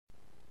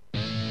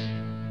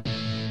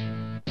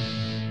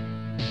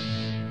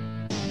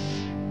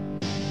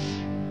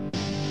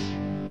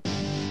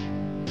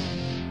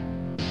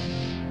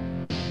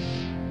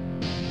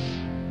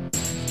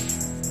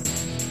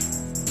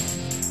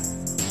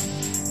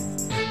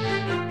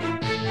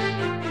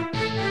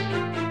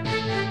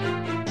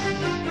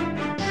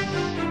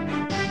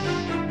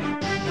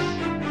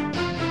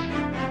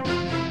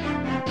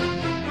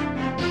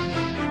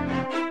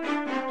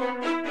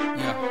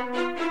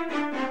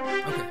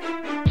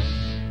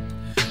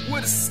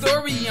with a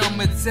story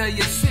I'ma tell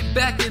you. Sit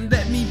back and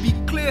let me be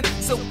clear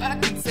so I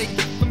can take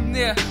it from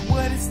there.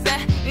 What is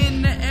that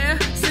in the air?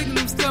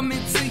 Signals coming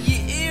to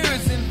your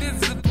ears.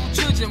 Invisible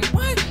children,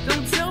 what?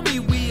 Don't tell me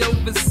we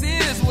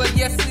overseers. Well,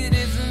 yes it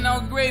is, and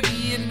all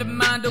gravy in the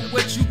mind of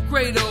what you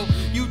cradle.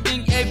 You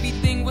think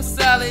everything was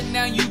solid,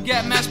 now you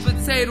got mashed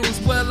potatoes.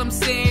 Well, I'm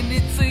saying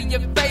it to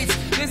your face.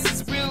 This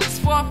is real, it's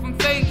far from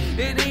fake.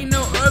 It ain't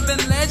no urban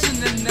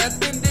legend or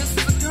nothing. This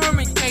is a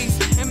current case.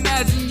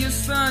 Imagine your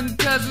son,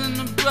 cousin,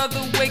 or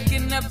brother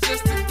waking up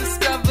just to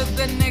discover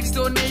the next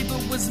door neighbor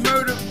was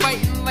murdered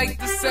fighting like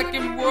the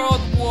Second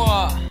World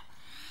War.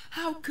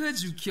 How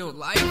could you kill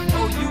life?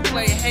 Oh, you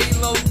play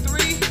Halo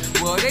 3?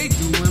 Well, they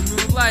do in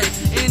real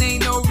life. It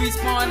ain't no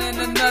respawning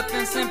or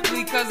nothing,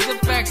 simply cause the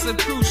facts are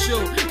crucial.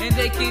 And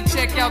they can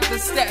check out the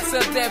stats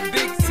of that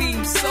big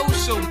team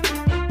social.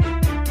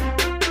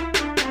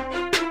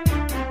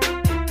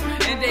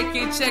 And they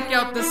can check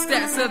out the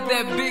stats of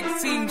that big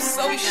team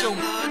social.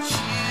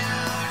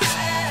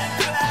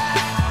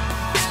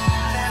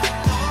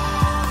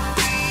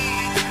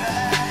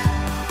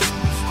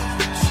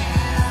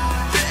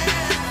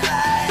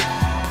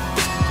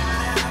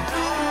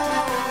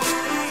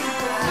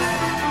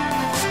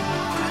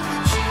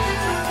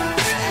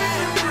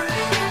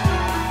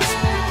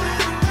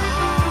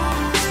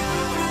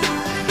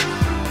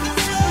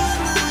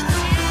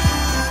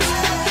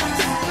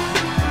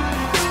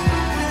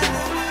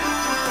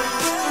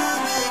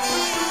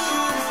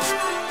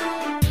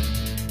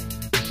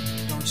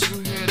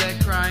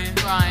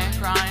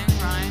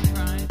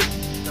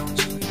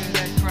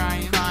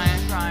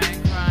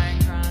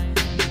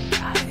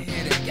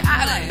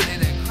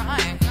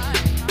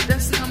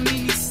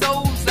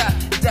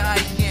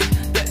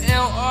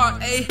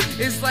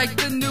 It's like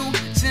the new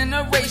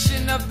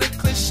generation of the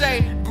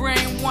cliche,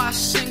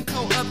 brainwashing,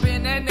 co-up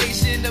in a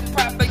nation. The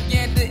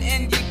propaganda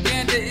and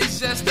Uganda is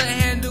just a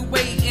handle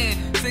waiting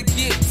to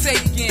get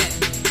taken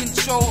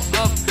control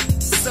of.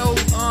 So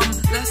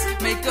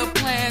let's make a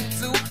plan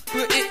to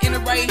put it in the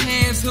right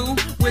hands. Who,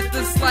 with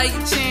a slight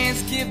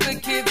chance, give the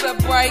kids a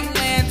bright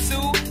land to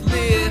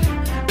live.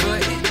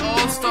 But it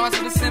all starts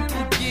with a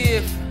simple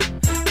gift.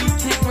 We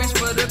can't wish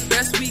for the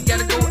best, we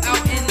gotta go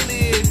out and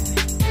live.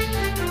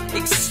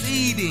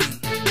 Exceeding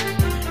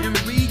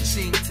and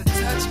reaching to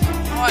touch my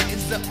heart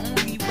is the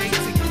only way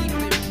to keep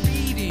it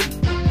reading.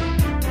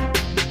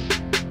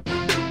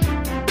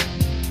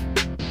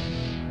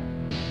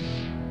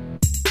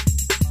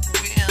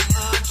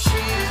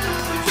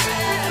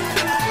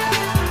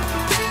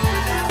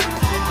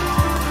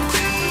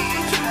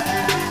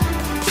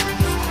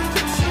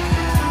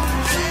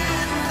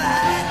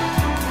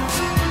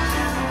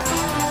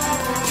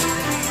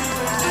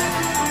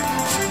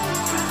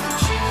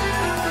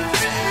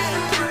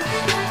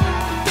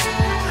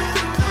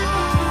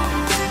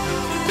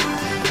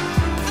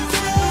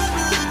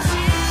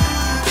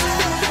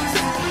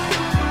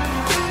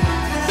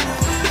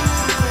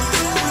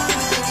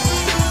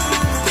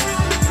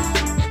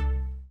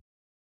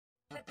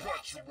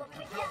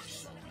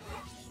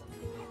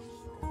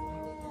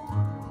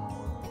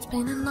 It's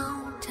been a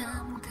long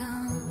time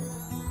coming.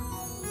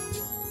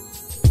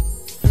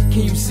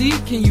 Can you see,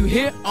 can you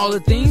hear all the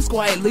things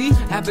quietly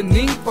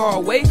happening far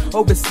away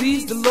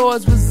overseas? The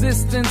Lord's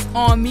resistance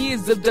army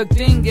is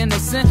abducting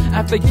innocent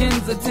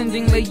Africans,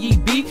 attending Lay Ye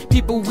Be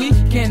people we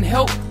can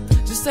help.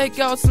 Just take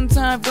out some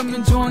time from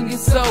enjoying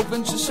yourself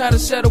and just try to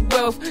share the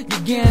wealth.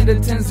 Uganda,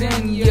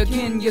 Tanzania,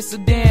 Kenya,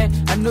 Sudan.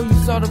 I know you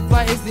saw the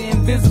flyers, the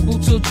invisible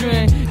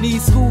children need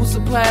school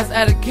supplies,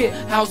 adequate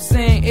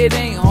housing. It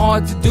ain't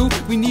hard to do,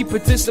 we need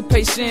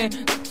participation.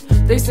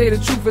 They say the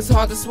truth is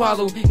hard to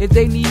swallow. If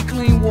they need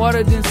clean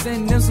water, then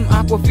send them some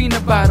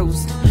Aquafina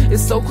bottles.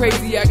 It's so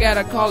crazy, I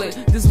gotta call it.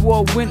 This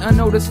war went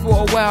unnoticed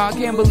for a while. I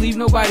can't believe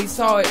nobody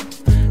saw it.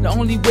 The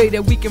only way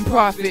that we can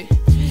profit,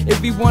 if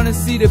we wanna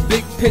see the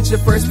big picture,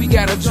 first we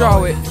gotta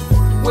draw it.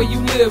 Where you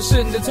live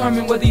shouldn't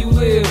determine whether you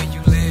live.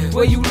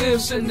 Where you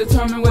live shouldn't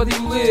determine whether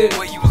you live.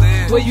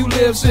 Where you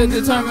live shouldn't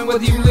determine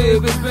whether you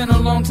live. It's been a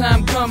long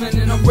time coming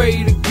and I'm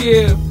ready to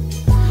give.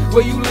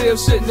 Where you live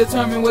shouldn't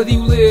determine whether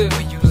you live.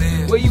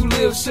 Where you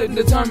live shouldn't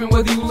determine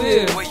whether you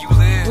live.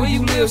 Where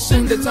you live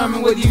shouldn't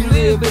determine whether you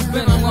live. It's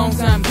been a long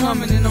time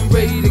coming and I'm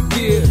ready to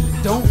give.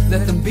 Don't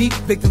let them be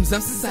victims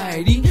of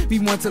society. We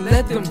want to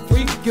let them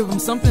free, give them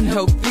something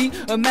healthy.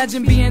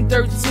 Imagine being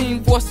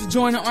 13, forced to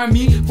join the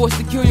army, forced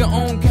to kill your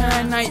own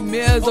kind.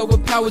 Nightmares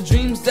overpower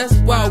dreams, that's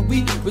why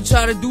we will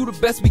try to do the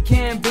best we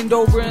can. Bend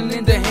over and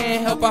lend a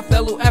hand, help our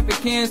fellow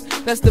Africans.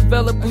 Let's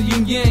develop a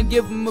union,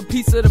 give them a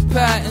piece of the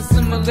pie. In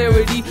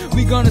similarity,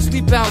 we gonna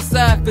sleep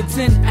outside for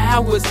 10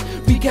 hours.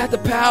 We got the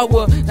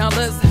power, now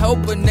let's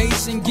help a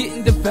nation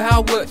getting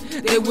devoured.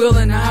 They will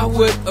and I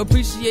would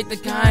appreciate the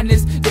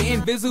kindness. They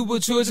invisible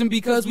children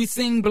because we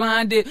sing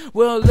blinded.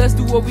 Well, let's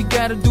do what we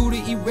gotta do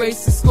to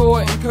erase the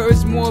score.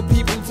 Encourage more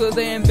people till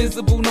they're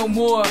invisible no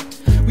more.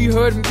 We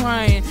heard them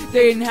crying,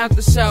 they didn't have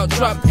to shout.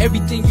 Drop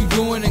everything you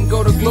doing and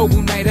go to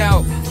global night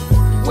out.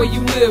 Where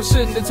you live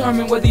shouldn't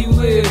determine whether you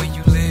live.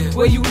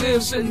 Where you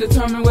live shouldn't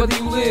determine whether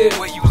you live.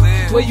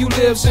 Where you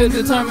live should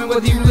determine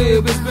whether you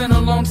live. It's been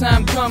a long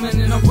time coming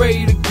and I'm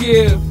ready to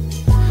give.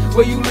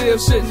 Where you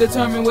live shouldn't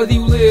determine whether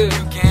you live.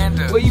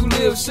 Uganda. Where you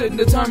live shouldn't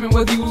determine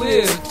whether you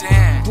live.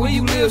 Sudan. Where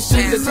you live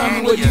shouldn't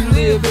determine whether you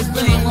live. It's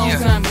been a long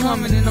time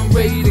coming and I'm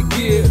ready to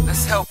give.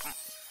 Let's help 'em.